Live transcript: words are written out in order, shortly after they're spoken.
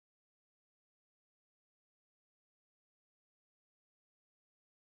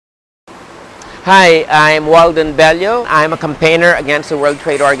Hi, I'm Walden Bello. I'm a campaigner against the World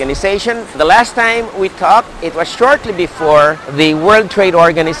Trade Organization. The last time we talked, it was shortly before the World Trade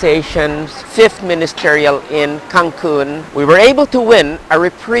Organization's 5th Ministerial in Cancun. We were able to win a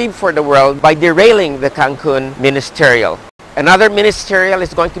reprieve for the world by derailing the Cancun Ministerial. Another ministerial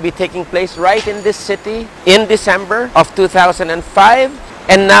is going to be taking place right in this city in December of 2005.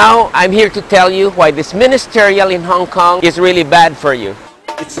 And now I'm here to tell you why this ministerial in Hong Kong is really bad for you.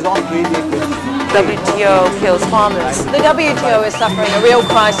 It's not really good. WTO kills farmers. The WTO is suffering a real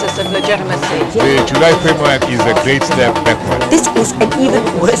crisis of legitimacy. The July framework is a great step backward. This is an even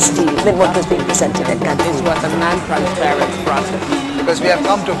worse deal than what was being presented at Cancun. This was a non-transparent process. Because we have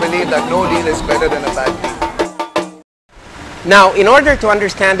come to believe that no deal is better than a bad deal. Now, in order to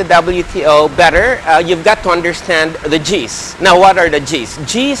understand the WTO better, you've got to understand the G's. Now, what are the G's?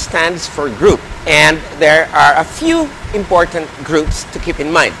 G stands for group, and there are a few important groups to keep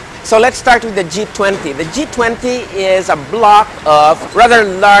in mind. So let's start with the G20. The G20 is a block of rather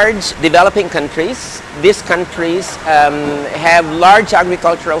large developing countries. These countries have large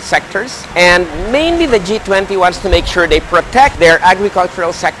agricultural sectors, and mainly the G20 wants to make sure they protect their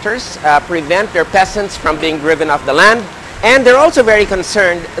agricultural sectors, prevent their peasants from being driven off the land. And they're also very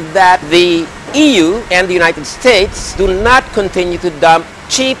concerned that the EU and the United States do not continue to dump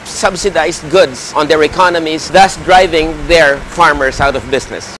cheap subsidized goods on their economies, thus driving their farmers out of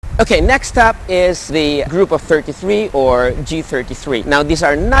business. Okay, next up is the Group of 33 or G33. Now, these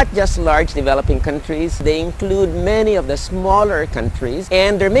are not just large developing countries. They include many of the smaller countries,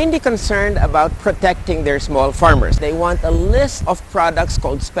 and they're mainly concerned about protecting their small farmers. They want a list of products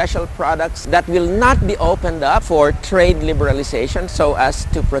called special products that will not be opened up for trade liberalization so as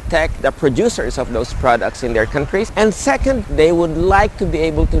to protect the producers of those products in their countries. And second, they would like to be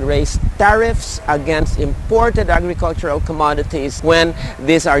able to raise tariffs against imported agricultural commodities when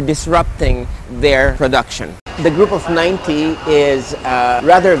these are disrupting their production. The Group of 90 is a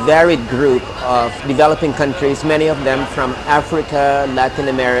rather varied group of developing countries, many of them from Africa, Latin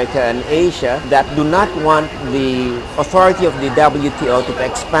America, and Asia, that do not want the authority of the WTO to be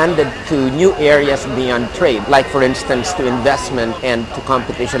expanded to new areas beyond trade, like for instance to investment and to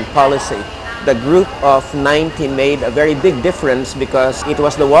competition policy. The Group of 90 made a very big difference because it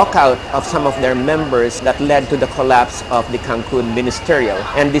was the walkout of some of their members that led to the collapse of the Cancun Ministerial.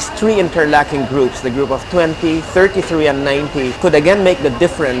 And these three interlocking groups, the Group of 20, 33, and 90, could again make the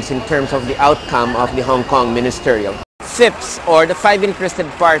difference in terms of the outcome of the Hong Kong Ministerial. FIPS, or the Five Interested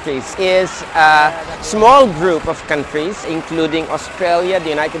Parties, is a small group of countries, including Australia, the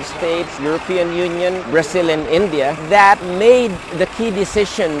United States, European Union, Brazil, and India, that made the key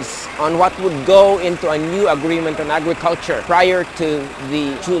decisions on what would go into a new agreement on agriculture prior to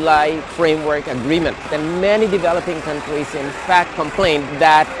the July Framework Agreement. And many developing countries, in fact, complained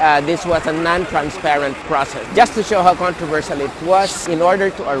that this was a non-transparent process. Just to show how controversial it was, in order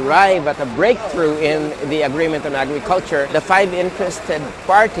to arrive at a breakthrough in the agreement on agriculture, the five interested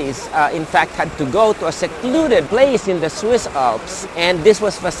parties in fact had to go to a secluded place in the Swiss Alps, and this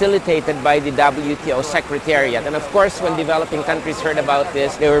was facilitated by the WTO Secretariat. And of course, when developing countries heard about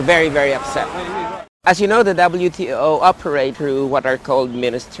this, they were very, very upset. As you know, the WTO operates through what are called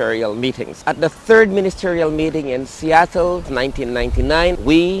ministerial meetings. At the 3rd ministerial meeting in Seattle, 1999,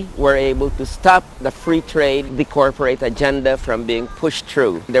 we were able to stop the free trade, the corporate agenda from being pushed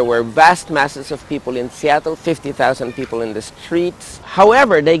through. There were vast masses of people in Seattle, 50,000 people in the streets.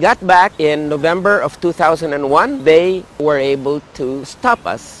 However, they got back in November of 2001. They were able to stop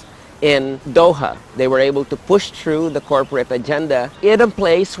us in Doha. They were able to push through the corporate agenda in a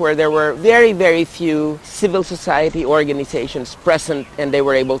place where there were very, very few civil society organizations present, and they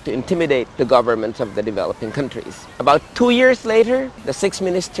were able to intimidate the governments of the developing countries. About 2 years later, the 6th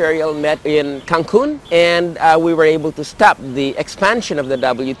Ministerial met in Cancun, and we were able to stop the expansion of the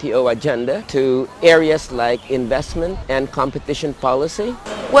WTO agenda to areas like investment and competition policy.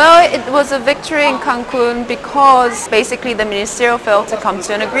 Well, it was a victory in Cancun because basically the ministerial failed to come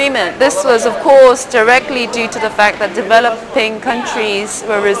to an agreement. This was, of course, directly due to the fact that developing countries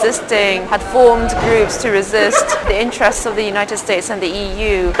were resisting, had formed groups to resist the interests of the United States and the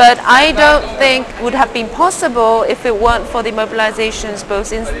EU. But I don't think it would have been possible if it weren't for the mobilizations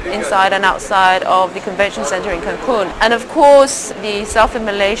both inside and outside of the convention center in Cancun. And of course, the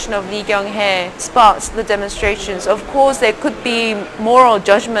self-immolation of Lee Kyung-hae sparked the demonstrations. Of course, there could be moral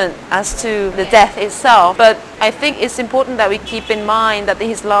judgment as to the death itself, but I think it's important that we keep in mind that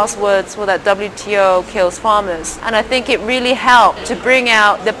his last words were that WTO kills farmers. And I think it really helped to bring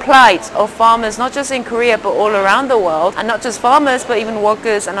out the plight of farmers, not just in Korea, but all around the world. And not just farmers, but even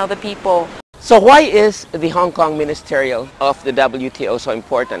workers and other people. So why is the Hong Kong ministerial of the WTO so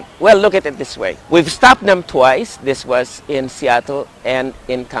important? Well, look at it this way. We've stopped them twice. This was in Seattle and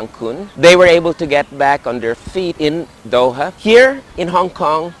in Cancun. They were able to get back on their feet in Doha. Here in Hong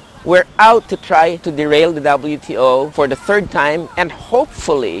Kong, we're out to try to derail the WTO for the third time, and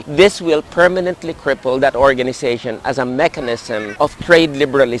hopefully this will permanently cripple that organization as a mechanism of trade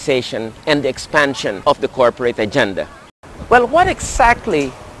liberalization and the expansion of the corporate agenda. Well, what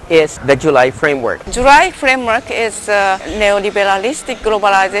exactly is the July Framework? July Framework is a neoliberalistic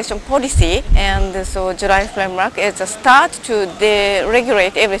globalization policy, and so July Framework is a start to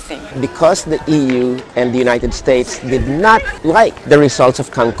deregulate everything. Because the EU and the United States did not like the results of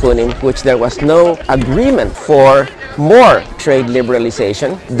Cancun, in which there was no agreement for more trade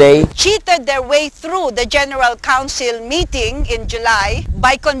liberalization, they cheated their way through the General Council meeting in July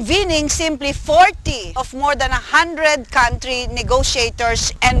by convening simply 40 of more than 100 country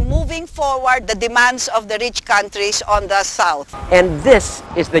negotiators and moving forward the demands of the rich countries on the South. And this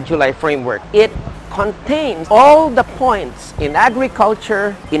is the July Framework. It contains all the points in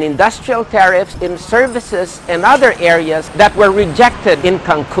agriculture, in industrial tariffs, in services and other areas that were rejected in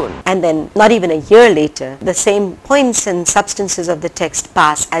Cancun. And then, not even a year later, the same points and substances of the text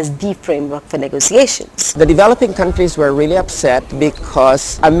pass as the framework for negotiations. The developing countries were really upset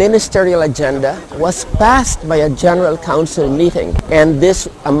because a ministerial agenda was passed by a General Council meeting, and this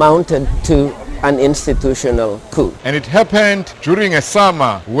amounted to an institutional coup. And it happened during a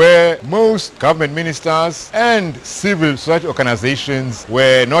summer where most government ministers and civil society organizations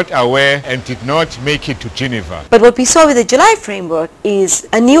were not aware and did not make it to Geneva. But what we saw with the July Framework is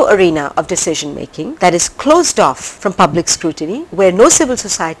a new arena of decision making that is closed off from public scrutiny, where no civil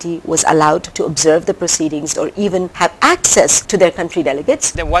society was allowed to observe the proceedings or even have access to their country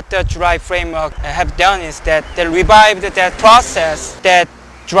delegates. What the July Framework have done is that they revived that process that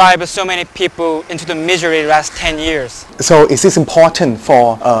drive so many people into the misery the last 10 years. So it is important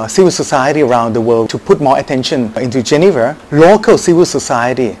for civil society around the world to put more attention into Geneva. Local civil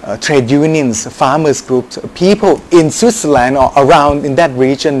society, trade unions, farmers groups, people in Switzerland or around in that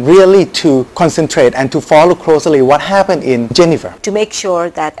region really to concentrate and to follow closely what happened in Geneva. To make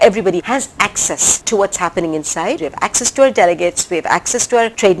sure that everybody has access to what's happening inside. We have access to our delegates, we have access to our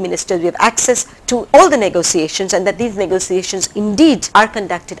trade ministers, we have access to all the negotiations, and that these negotiations indeed are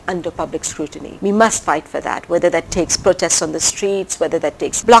conducted under public scrutiny. We must fight for that, whether that takes protests on the streets, whether that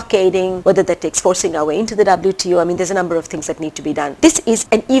takes blockading, whether that takes forcing our way into the WTO. I mean, there's a number of things that need to be done. This is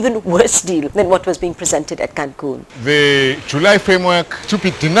an even worse deal than what was being presented at Cancun. The July Framework should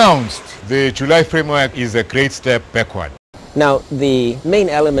be denounced. The July Framework is a great step backward. Now, the main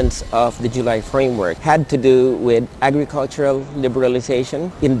elements of the July Framework had to do with agricultural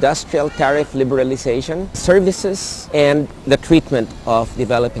liberalization, industrial tariff liberalization, services, and the treatment of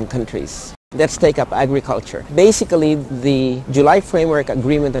developing countries. Let's take up agriculture. Basically, the July Framework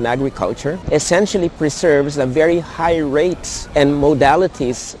Agreement on Agriculture essentially preserves the very high rates and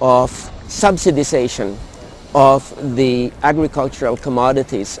modalities of subsidization of the agricultural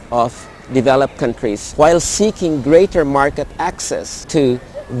commodities of developed countries while seeking greater market access to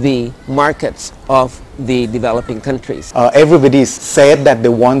the markets of the developing countries. Everybody said that they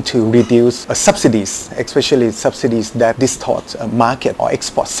want to reduce subsidies, especially subsidies that distort market or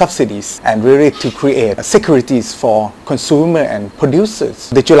export subsidies, and really to create securities for consumer and producers.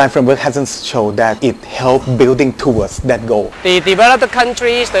 The July Framework hasn't shown that it helped building towards that goal. The developed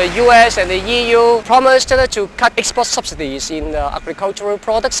countries, the US and the EU, promised to cut export subsidies in agricultural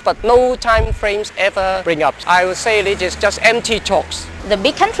products, but no time frames ever bring up. I would say it is just empty talks. The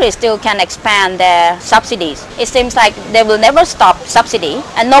big countries still can expand their subsidies. It seems like they will never stop subsidy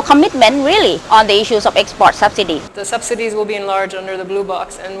and no commitment really on the issues of export subsidy. The subsidies will be enlarged under the blue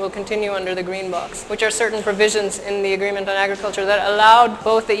box and will continue under the green box, which are certain provisions in the Agreement on Agriculture that allowed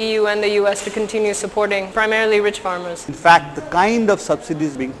both the EU and the US to continue supporting primarily rich farmers. In fact, the kind of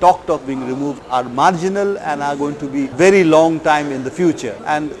subsidies being talked of being removed are marginal and are going to be very long time in the future.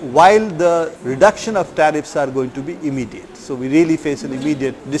 And while the reduction of tariffs are going to be immediate. So we really face an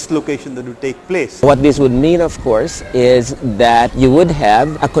immediate dislocation that will take place. What this would mean, of course, is that you would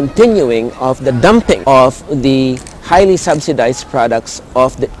have a continuing of the dumping of the highly subsidized products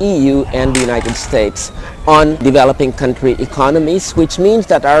of the EU and the United States on developing country economies, which means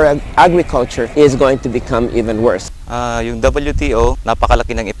that our agriculture is going to become even worse. Yung WTO,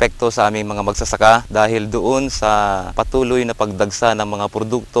 napakalaki ng epekto sa aming mga magsasaka dahil doon sa patuloy na pagdagsa ng mga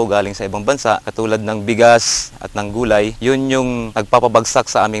produkto galing sa ibang bansa katulad ng bigas at ng gulay. Yun yung nagpapabagsak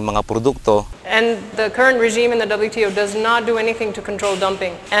sa aming mga produkto. And the current regime in the WTO does not do anything to control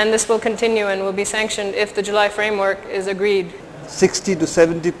dumping. And this will continue and will be sanctioned if the July Framework is agreed. 60 to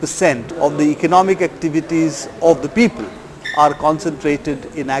 70% of the economic activities of the people are concentrated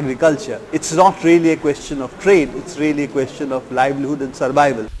in agriculture. It's not really a question of trade, it's really a question of livelihood and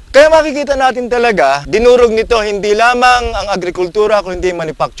survival. Kaya makikita natin talaga, dinurog nito hindi lamang ang agrikultura kundi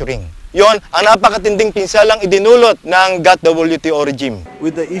manufacturing. Yon ang napakatinding pinsalang idinulot ng WTO regime.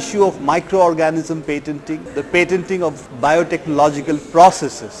 With the issue of microorganism patenting, the patenting of biotechnological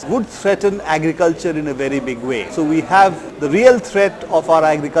processes would threaten agriculture in a very big way. So we have the real threat of our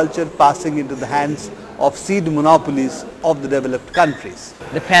agriculture passing into the hands of seed monopolies of the developed countries.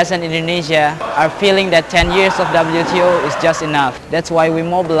 The peasants in Indonesia are feeling that 10 years of WTO is just enough. That's why we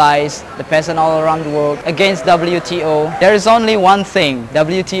mobilize the peasants all around the world against WTO. There is only one thing,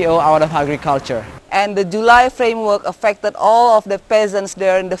 WTO out of agriculture. And the July framework affected all of the peasants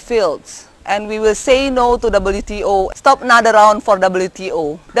there in the fields. And we will say no to WTO. Stop another round for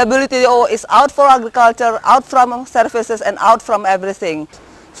WTO. WTO is out for agriculture, out from services and out from everything.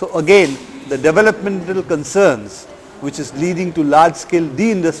 So again, the developmental concerns which is leading to large-scale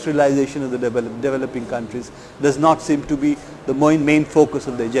deindustrialization of the developing countries does not seem to be the main focus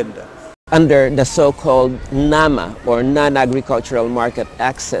of the agenda. Under the so-called NAMA, or Non-Agricultural Market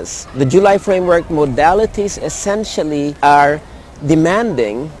Access, the July Framework modalities essentially are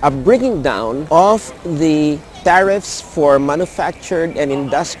demanding a bringing down of the tariffs for manufactured and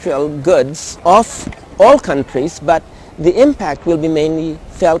industrial goods of all countries, but the impact will be mainly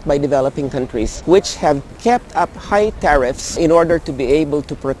felt by developing countries, which have kept up high tariffs in order to be able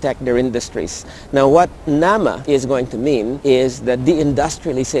to protect their industries. Now, what NAMA is going to mean is the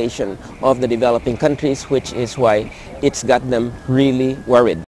deindustrialization of the developing countries, which is why it's got them really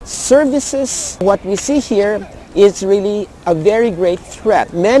worried. Services, what we see here is really a very great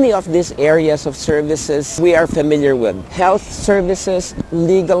threat. Many of these areas of services we are familiar with. Health services,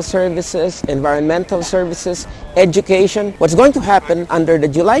 legal services, environmental services, education. What's going to happen under the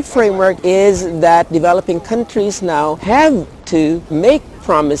July framework is that developing countries now have to make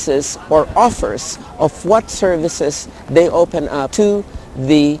promises or offers of what services they open up to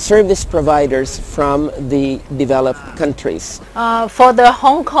the service providers from the developed countries. For the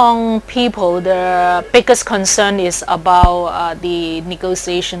Hong Kong people, the biggest concern is about the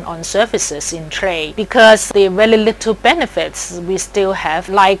negotiation on services in trade, because the very little benefits we still have,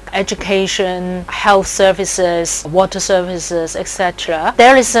 like education, health services, water services, etc.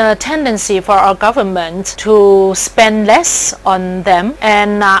 There is a tendency for our government to spend less on them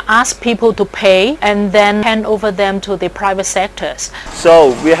and ask people to pay and then hand over them to the private sectors.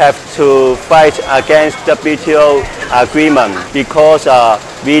 So we have to fight against the WTO agreement because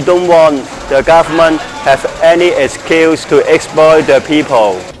we don't want the government have any excuse to exploit the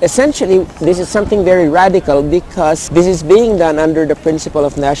people. Essentially, this is something very radical because this is being done under the principle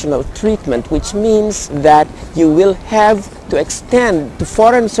of national treatment, which means that you will have to extend to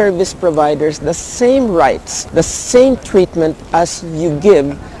foreign service providers the same rights, the same treatment as you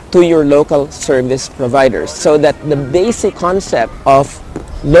give to your local service providers, so that the basic concept of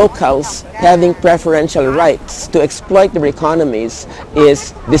locals having preferential rights to exploit their economies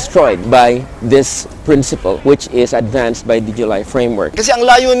is destroyed by this principle, which is advanced by the July Framework. Kasi ang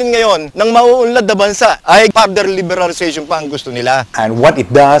layunin ngayon ng mauunlad na bansa ay further liberalization pa ang gusto nila. And what it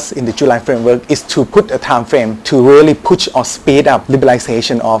does in the July Framework is to put a time frame to really push or speed up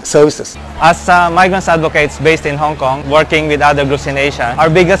liberalization of services. As migrants advocates based in Hong Kong, working with other groups in Asia, our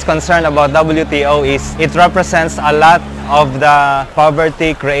biggest concern about WTO is it represents a lot of the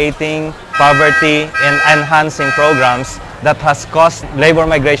poverty creating, poverty and enhancing programs that has caused labor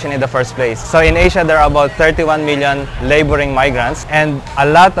migration in the first place. So in Asia, there are about 31 million laboring migrants, and a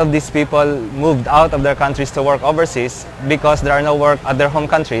lot of these people moved out of their countries to work overseas because there are no work at their home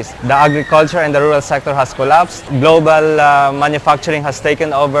countries. The agriculture and the rural sector has collapsed. Global manufacturing has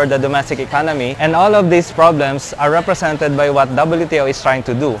taken over the domestic economy, and all of these problems are represented by what WTO is trying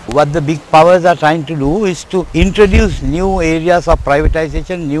to do. What the big powers are trying to do is to introduce new areas of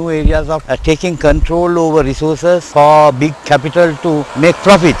privatization, new areas of taking control over resources for big capital to make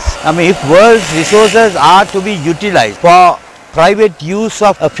profits. I mean, if world's resources are to be utilized for private use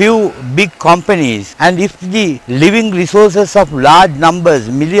of a few big companies, and if the living resources of large numbers,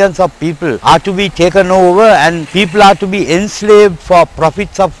 millions of people are to be taken over and people are to be enslaved for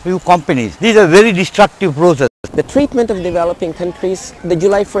profits of few companies, this is a very destructive process. the treatment of developing countries, the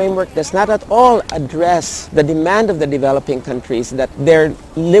July framework does not at all address the demand of the developing countries that their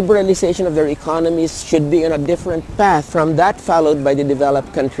liberalization of their economies should be on a different path from that followed by the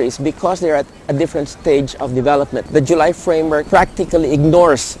developed countries because they're at a different stage of development. The July framework practically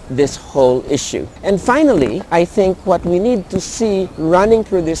ignores this whole issue. And finally, I think what we need to see running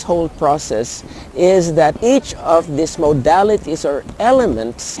through this whole process is that each of these modalities or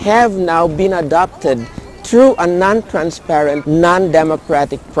elements have now been adopted through a non-transparent,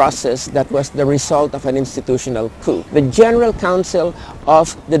 non-democratic process that was the result of an institutional coup. The General Council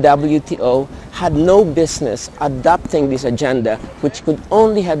of the WTO had no business adopting this agenda, which could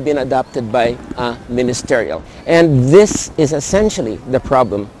only have been adopted by a ministerial. And this is essentially the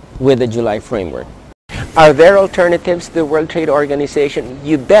problem with the July framework. Are there alternatives to the World Trade Organization?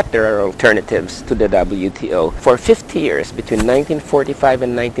 You bet there are alternatives to the WTO. For 50 years, between 1945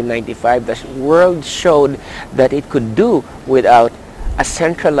 and 1995, the world showed that it could do without a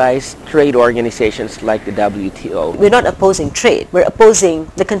centralized trade organizations like the WTO. We're not opposing trade. We're opposing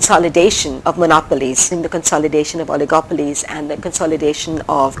the consolidation of monopolies, the consolidation of oligopolies, and the consolidation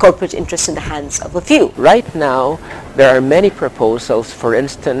of corporate interests in the hands of a few. Right now, there are many proposals, for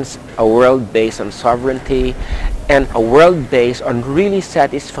instance, a world based on sovereignty and a world based on really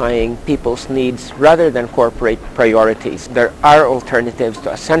satisfying people's needs rather than corporate priorities. There are alternatives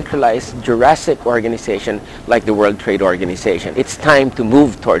to a centralized Jurassic organization like the World Trade Organization. It's time to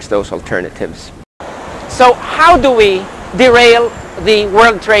move towards those alternatives. So how do we derail the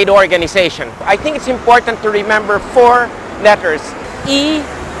World Trade Organization? I think it's important to remember 4 letters: E,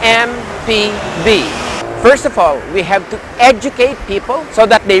 M, P, B. First of all, we have to educate people so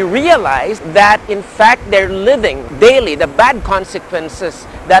that they realize that in fact they're living daily the bad consequences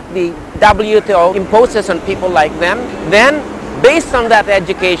that the WTO imposes on people like them. Then, based on that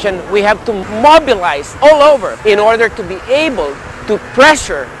education, we have to mobilize all over in order to be able to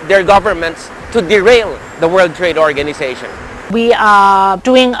pressure their governments to derail the World Trade Organization. We are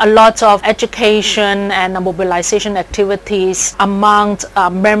doing a lot of education and mobilization activities among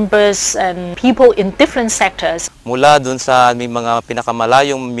members and people in different sectors. Mula dun sa may mga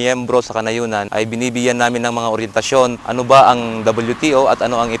pinakamalayong miyembro sa kanayunan ay binibigyan namin ng mga orientasyon ano ba ang WTO at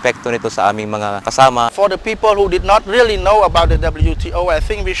ano ang epekto nito sa aming mga kasama. For the people who did not really know about the WTO, I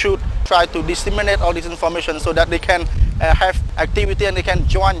think we should try to disseminate all this information so that they can have activity and they can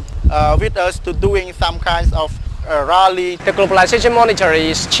join with us to doing some kinds of rally. The Globalization Monitor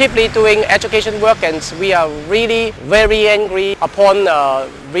is chiefly doing education work, and we are really very angry upon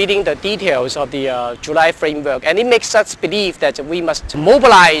reading the details of the July framework, and it makes us believe that we must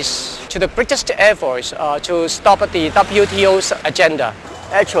mobilize to the greatest efforts to stop the WTO's agenda.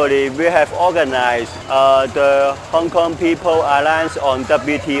 Actually, we have organized the Hong Kong People Alliance on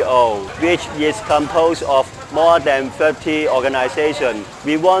WTO, which is composed of more than 30 organizations.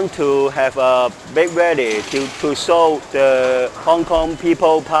 We want to have a big rally to show the Hong Kong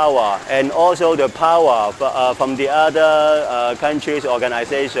people power and also the power from the other countries'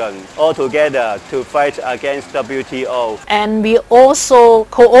 organizations all together to fight against WTO. And we also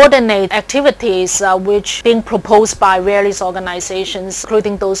coordinate activities which being proposed by various organizations,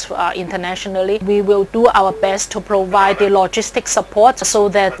 including those internationally. We will do our best to provide the logistic support so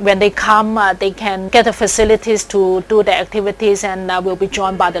that when they come, they can get the facilities to do the activities and will be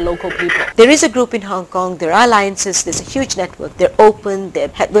joined by the local people. There is a group in Hong Kong, there are alliances, there's a huge network, they're open,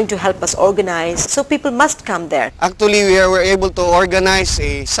 they're going to help us organize, so people must come there. Actually, we were able to organize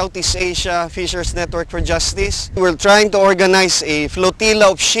a Southeast Asia Fishers Network for Justice. We're trying to organize a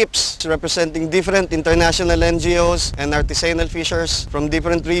flotilla of ships representing different international NGOs and artisanal fishers from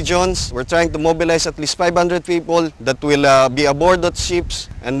different regions. We're trying to mobilize at least 500 people that will be aboard those ships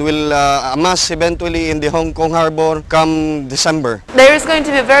and will amass eventually in the Hong Kong harbor come December. There is going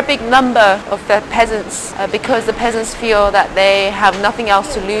to be a very big number of the peasants because the peasants feel that they have nothing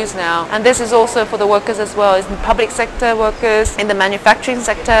else to lose now. And this is also for the workers as well, as in public sector workers, in the manufacturing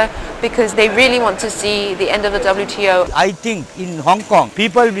sector, because they really want to see the end of the WTO. I think in Hong Kong,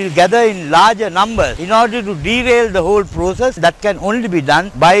 people will gather in larger numbers in order to derail the whole process. That can only be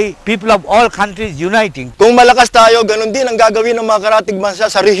done by people of all countries uniting. Kung malakas tayo, ganun din ang gagawin ng mga karatig bansa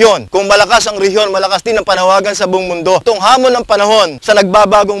sa rehiyon. Kung malakas ang rehiyon, malakas din ang panawagan sa buong mundo. Itong hamon ng panahon sa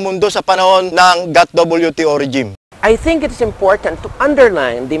nagbabagong mundo sa panahon ng WTO regime. I think it's important to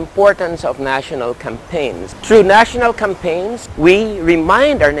underline the importance of national campaigns. Through national campaigns, we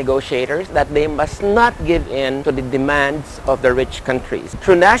remind our negotiators that they must not give in to the demands of the rich countries.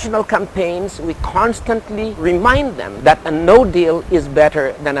 Through national campaigns, we constantly remind them that a no deal is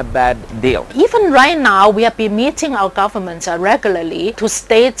better than a bad deal. Even right now, we have been meeting our governments regularly to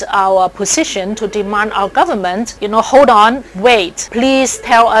state our position, to demand our government, hold on, wait, please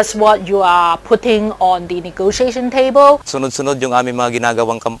tell us what you are putting on the negotiation table. Sunod-sunod yung aming mga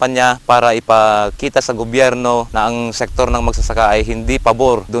ginagawang kampanya para ipakita sa gobyerno na ang sektor ng magsasaka ay hindi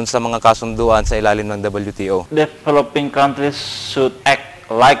pabor dun sa mga kasunduan sa ilalim ng WTO. Developing countries should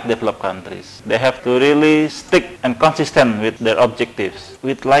act like developed countries. They have to really stick and consistent with their objectives.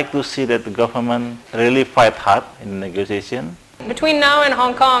 We'd like to see that the government really fight hard in the negotiation. Between now and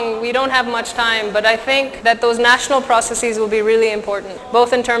Hong Kong, we don't have much time, but I think that those national processes will be really important,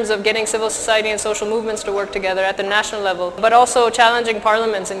 both in terms of getting civil society and social movements to work together at the national level, but also challenging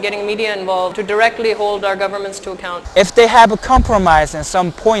parliaments and getting media involved to directly hold our governments to account. If they have a compromise in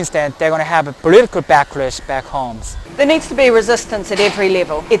some points, then they're going to have a political backlash back home. There needs to be resistance at every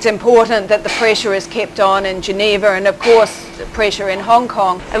level. It's important that the pressure is kept on in Geneva and of course the pressure in Hong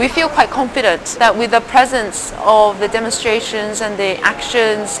Kong. And we feel quite confident that with the presence of the demonstrations and the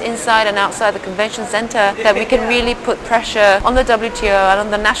actions inside and outside the convention center, that we can really put pressure on the WTO and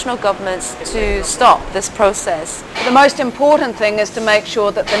on the national governments to stop this process. The most important thing is to make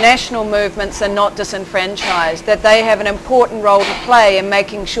sure that the national movements are not disenfranchised, that they have an important role to play in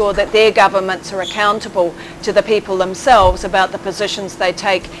making sure that their governments are accountable to the people themselves about the positions they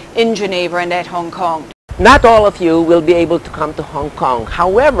take in Geneva and at Hong Kong. Not all of you will be able to come to Hong Kong.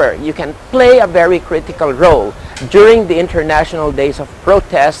 However, you can play a very critical role during the international days of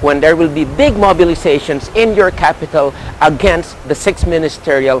protest when there will be big mobilizations in your capital against the Sixth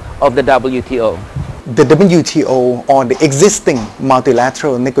Ministerial of the WTO. The WTO or the existing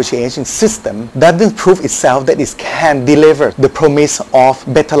multilateral negotiation system doesn't prove itself that it can deliver the promise of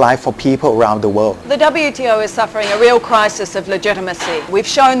better life for people around the world. The WTO is suffering a real crisis of legitimacy. We've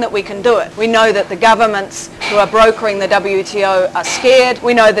shown that we can do it. We know that the governments who are brokering the WTO are scared.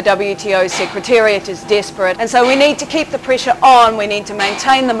 We know the WTO Secretariat is desperate. And so we need to keep the pressure on. We need to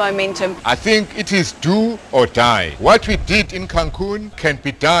maintain the momentum. I think it is do or die. What we did in Cancun can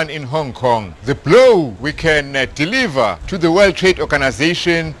be done in Hong Kong. The blow we can deliver to the World Trade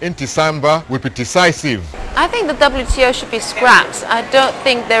Organization in December will be decisive. I think the WTO should be scrapped. I don't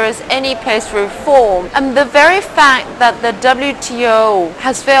think there is any place for reform. And the very fact that the WTO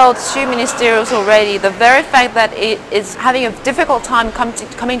has failed two ministerials already, the very fact that it is having a difficult time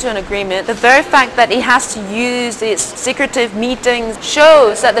coming to an agreement, the very fact that it has to use its secretive meetings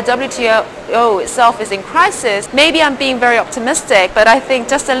shows that the WTO itself is in crisis. Maybe I'm being very optimistic, but I think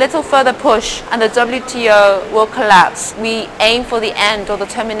just a little further push and the WTO will collapse. We aim for the end or the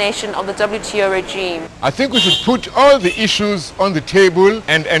termination of the WTO regime. I think we should put all the issues on the table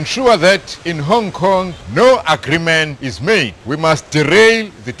and ensure that in Hong Kong no agreement is made. We must derail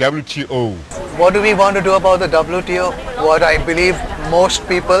the WTO. What do we want to do about the WTO? What I believe most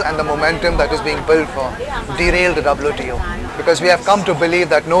people and the momentum that is being built for, derail the WTO. Because we have come to believe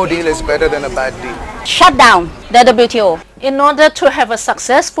that no deal is better than a bad deal. Shut down the WTO. In order to have a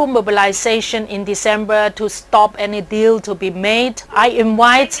successful mobilization in December to stop any deal to be made, I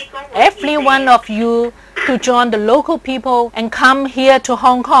invite every one of you to join the local people and come here to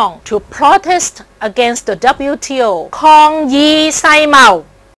Hong Kong to protest against the WTO. 抗議世貿.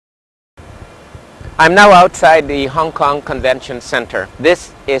 I'm now outside the Hong Kong Convention Center.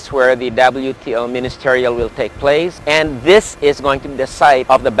 This is where the WTO Ministerial will take place, and this is going to be the site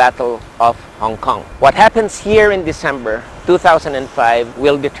of the Battle of Hong Kong. What happens here in December 2005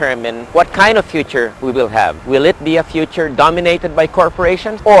 will determine what kind of future we will have. Will it be a future dominated by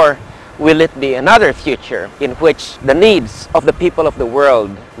corporations, or will it be another future in which the needs of the people of the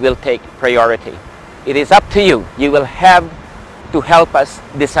world will take priority? It is up to you. You will have to help us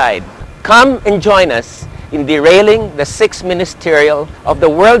decide. Come and join us in derailing the Sixth Ministerial of the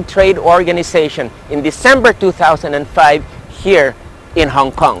World Trade Organization in December 2005 here in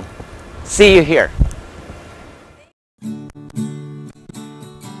Hong Kong. See you here.